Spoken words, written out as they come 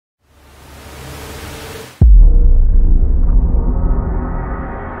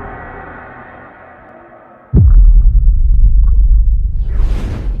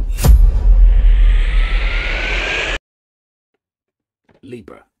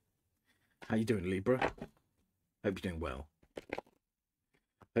Libra. How you doing, Libra? Hope you're doing well.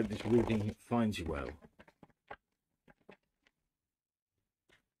 Hope this reading finds you well.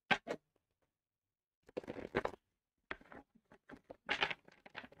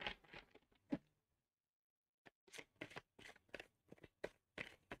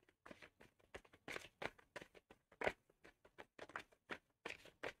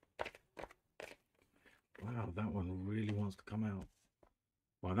 Wow, that one really wants to come out.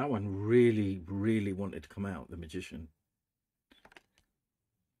 Wow, that one really, really wanted to come out, the Magician.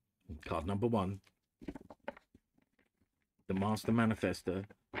 Card number 1. The Master Manifester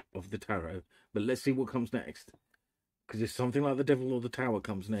of the Tarot. But let's see what comes next. Because if something like the Devil or the Tower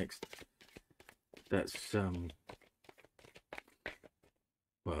comes next, that's,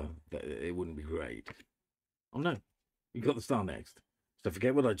 well, it wouldn't be great. Oh no, you got the Star next. So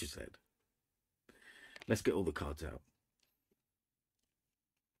forget what I just said. Let's get all the cards out.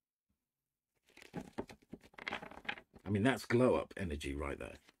 I mean, that's glow up energy right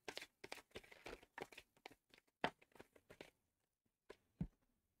there.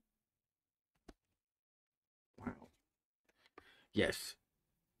 Wow. Yes,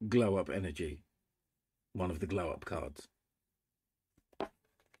 glow up energy. One of the glow up cards.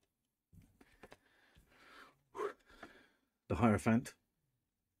 The Hierophant.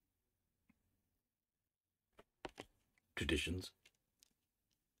 Traditions.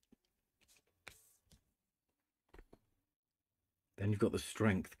 Then you've got the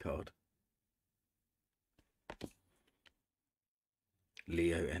Strength card.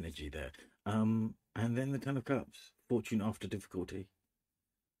 Leo energy there. And then the Ten of Cups. Fortune after difficulty.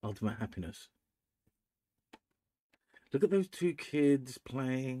 Ultimate happiness. Look at those two kids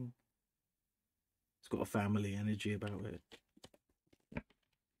playing. It's got a family energy about it.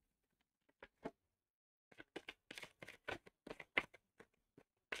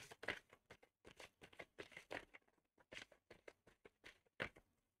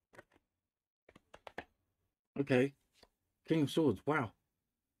 Okay, King of Swords, wow.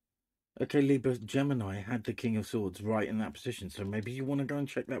 Okay, Libra, Gemini had the King of Swords right in that position, so maybe you want to go and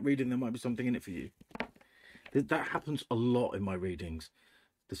check that reading. There might be something in it for you. That happens a lot in my readings.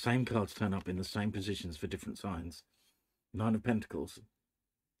 The same cards turn up in the same positions for different signs. 9 of Pentacles,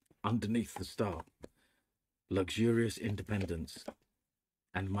 underneath the Star. Luxurious independence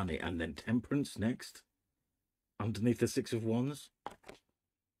and money, and then Temperance next, underneath the 6 of Wands.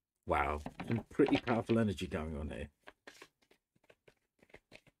 Wow, some pretty powerful energy going on here.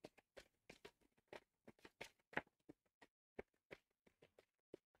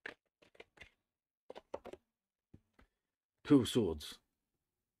 Two of Swords.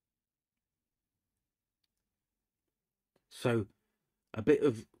 So, a bit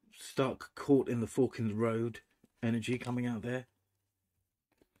of stuck, caught in the fork in the road energy coming out there.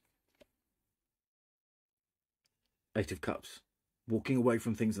 8 of Cups. Walking away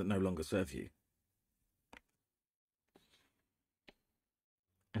from things that no longer serve you.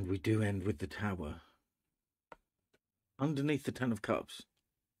 And we do end with the Tower. Underneath the 10 of Cups.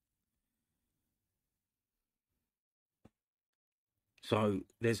 So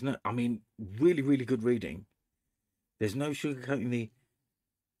there's no, I mean, really, really good reading. There's no sugarcoating the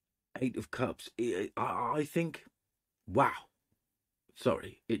 8 of Cups. I think, wow.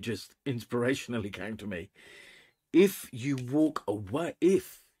 Sorry, it just inspirationally came to me. If you walk away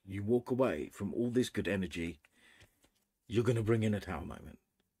from all this good energy, you're going to bring in a Tower moment.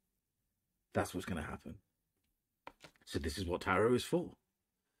 That's what's going to happen. So this is what tarot is for.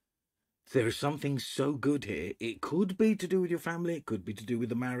 There is something so good here. It could be to do with your family. It could be to do with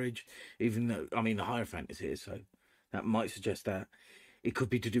the marriage. Even though, I mean, the Hierophant is here, so that might suggest that. It could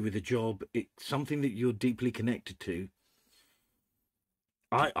be to do with a job. It's something that you're deeply connected to.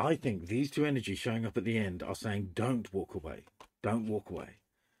 I think these two energies showing up at the end are saying, don't walk away. Don't walk away.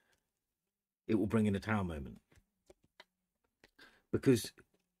 It will bring in a Tower moment. Because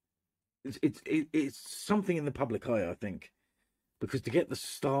it's something in the public eye, I think. Because to get the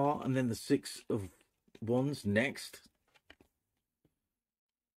Star and then the 6 of Wands next,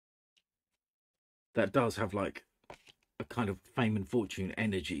 that does have like a kind of fame and fortune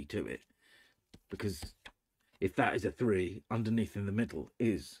energy to it. Because if that is a 3, underneath in the middle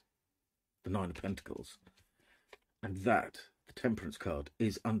is the 9 of Pentacles. And that, the Temperance card,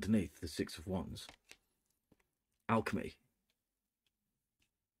 is underneath the 6 of Wands. Alchemy.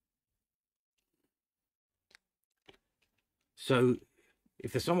 So,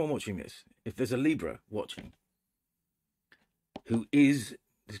 if there's someone watching this, if there's a Libra watching, who is,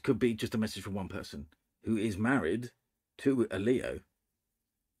 this could be just a message from one person, who is married to a Leo,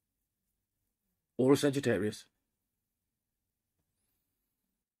 or a Sagittarius,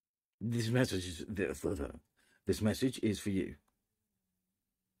 This message is this message is for you,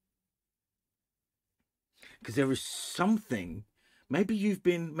 because there is something. Maybe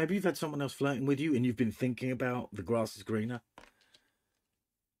you've had someone else flirting with you, and you've been thinking about the grass is greener.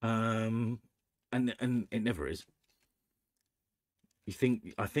 And it never is.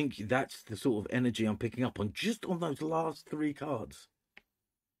 I think that's the sort of energy I'm picking up on just on those last 3 cards.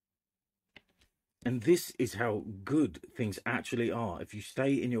 And this is how good things actually are. If you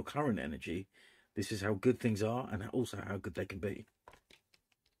stay in your current energy, this is how good things are, and also how good they can be.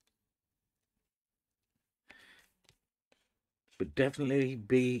 But definitely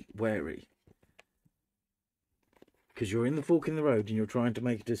be wary, because you're in the fork in the road and you're trying to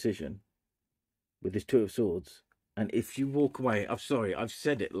make a decision with this 2 of Swords. And if you walk away, I'm sorry, I've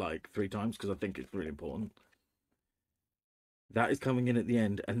said it like 3 times because I think it's really important. That is coming in at the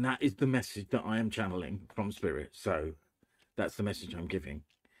end, and that is the message that I am channeling from Spirit. So that's the message I'm giving,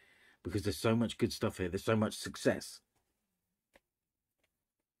 because there's so much good stuff here. There's so much success.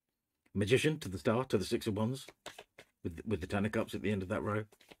 Magician to the Star, to the 6 of Wands, with the 10 of Cups at the end of that row.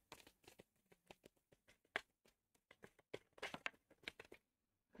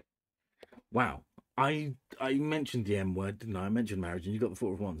 Wow. I mentioned the M word, didn't I? I mentioned marriage, and you got the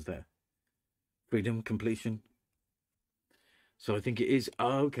 4 of Wands there. Freedom, completion. So I think it is,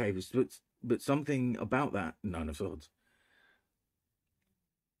 okay, but something about that, 9 of Swords.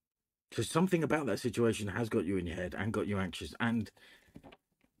 So something about that situation has got you in your head and got you anxious, and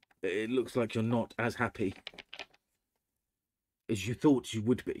it looks like you're not as happy as you thought you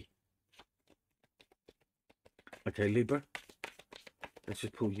would be. Okay, Libra. Let's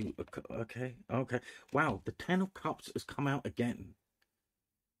just pull you, okay. Wow, the 10 of Cups has come out again.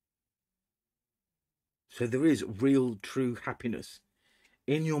 So there is real, true happiness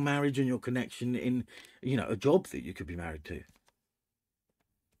in your marriage and your connection, in, you know, a job that you could be married to.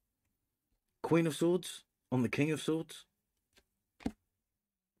 Queen of Swords on the King of Swords.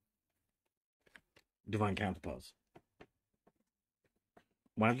 Divine counterparts.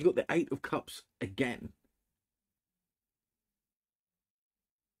 Wow, you've got the 8 of Cups again.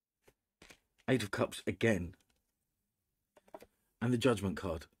 8 of Cups again. And the Judgment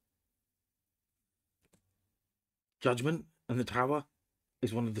card. Judgment and the Tower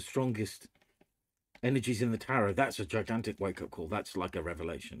is one of the strongest energies in the tarot. That's a gigantic wake-up call. That's like a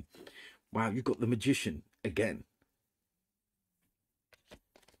revelation. Wow, you've got the Magician again.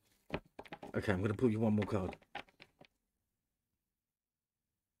 Okay, I'm going to pull you one more card.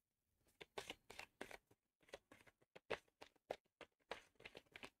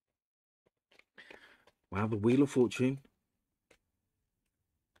 Wow, the Wheel of Fortune.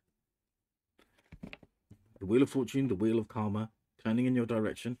 The Wheel of Fortune, the Wheel of Karma, turning in your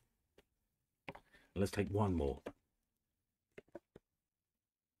direction. Let's take one more.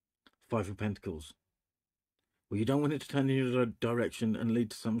 5 of Pentacles. Well, you don't want it to turn in your direction and lead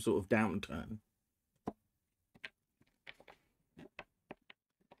to some sort of downturn.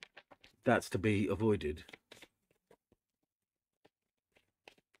 That's to be avoided.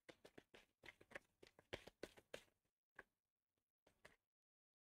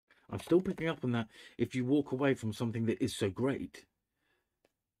 I'm still picking up on that. If you walk away from something that is so great.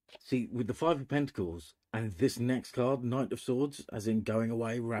 See, with the 5 of Pentacles and this next card, Knight of Swords, as in going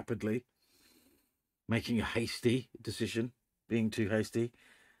away rapidly, making a hasty decision, being too hasty,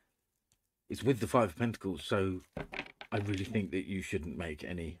 it's with the 5 of Pentacles. So I really think that you shouldn't make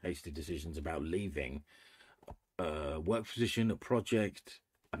any hasty decisions about leaving a work position, a project,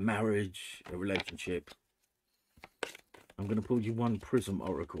 a marriage, a relationship. I'm going to pull you one Prism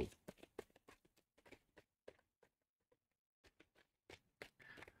Oracle.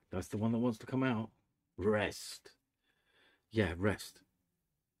 That's the one that wants to come out. Rest. Yeah, rest.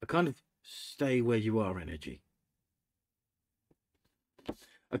 A kind of stay where you are energy.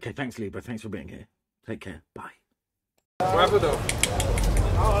 Okay, thanks, Libra. Thanks for being here. Take care. Bye.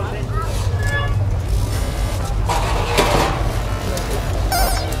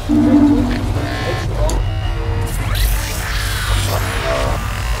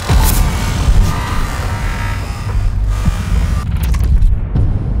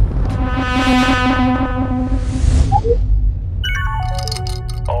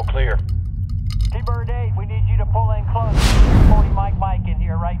 All clear. T-Bird 8, we need you to pull in close. 40 Mike in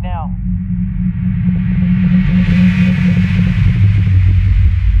here right now.